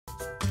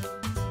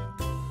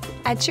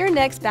At your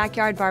next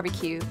backyard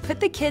barbecue,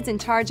 put the kids in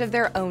charge of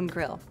their own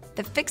grill.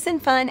 The Fixin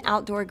Fun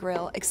Outdoor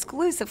Grill,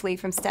 exclusively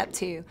from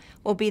Step2,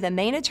 will be the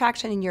main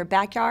attraction in your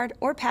backyard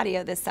or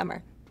patio this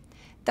summer.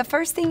 The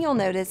first thing you'll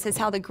notice is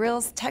how the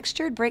grill's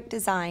textured brick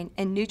design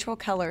and neutral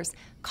colors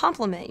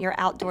complement your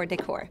outdoor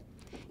decor.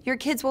 Your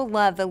kids will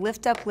love the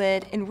lift-up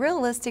lid and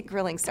realistic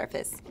grilling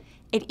surface.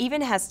 It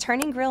even has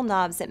turning grill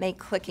knobs that make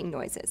clicking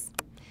noises.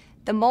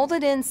 The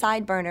molded-in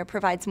side burner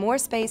provides more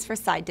space for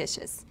side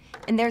dishes,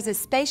 and there's a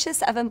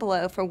spacious oven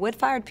below for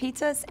wood-fired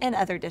pizzas and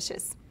other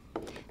dishes.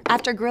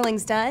 After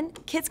grilling's done,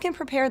 kids can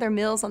prepare their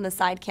meals on the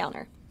side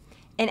counter.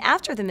 And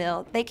after the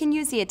meal, they can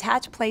use the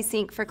attached play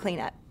sink for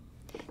cleanup.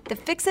 The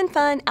Fixin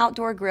Fun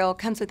Outdoor Grill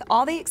comes with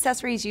all the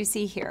accessories you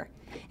see here,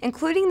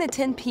 including the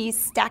 10-piece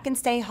stack and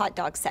stay hot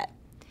dog set.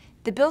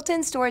 The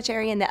built-in storage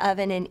area in the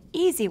oven and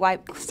easy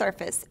wipe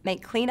surface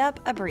make cleanup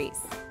a breeze.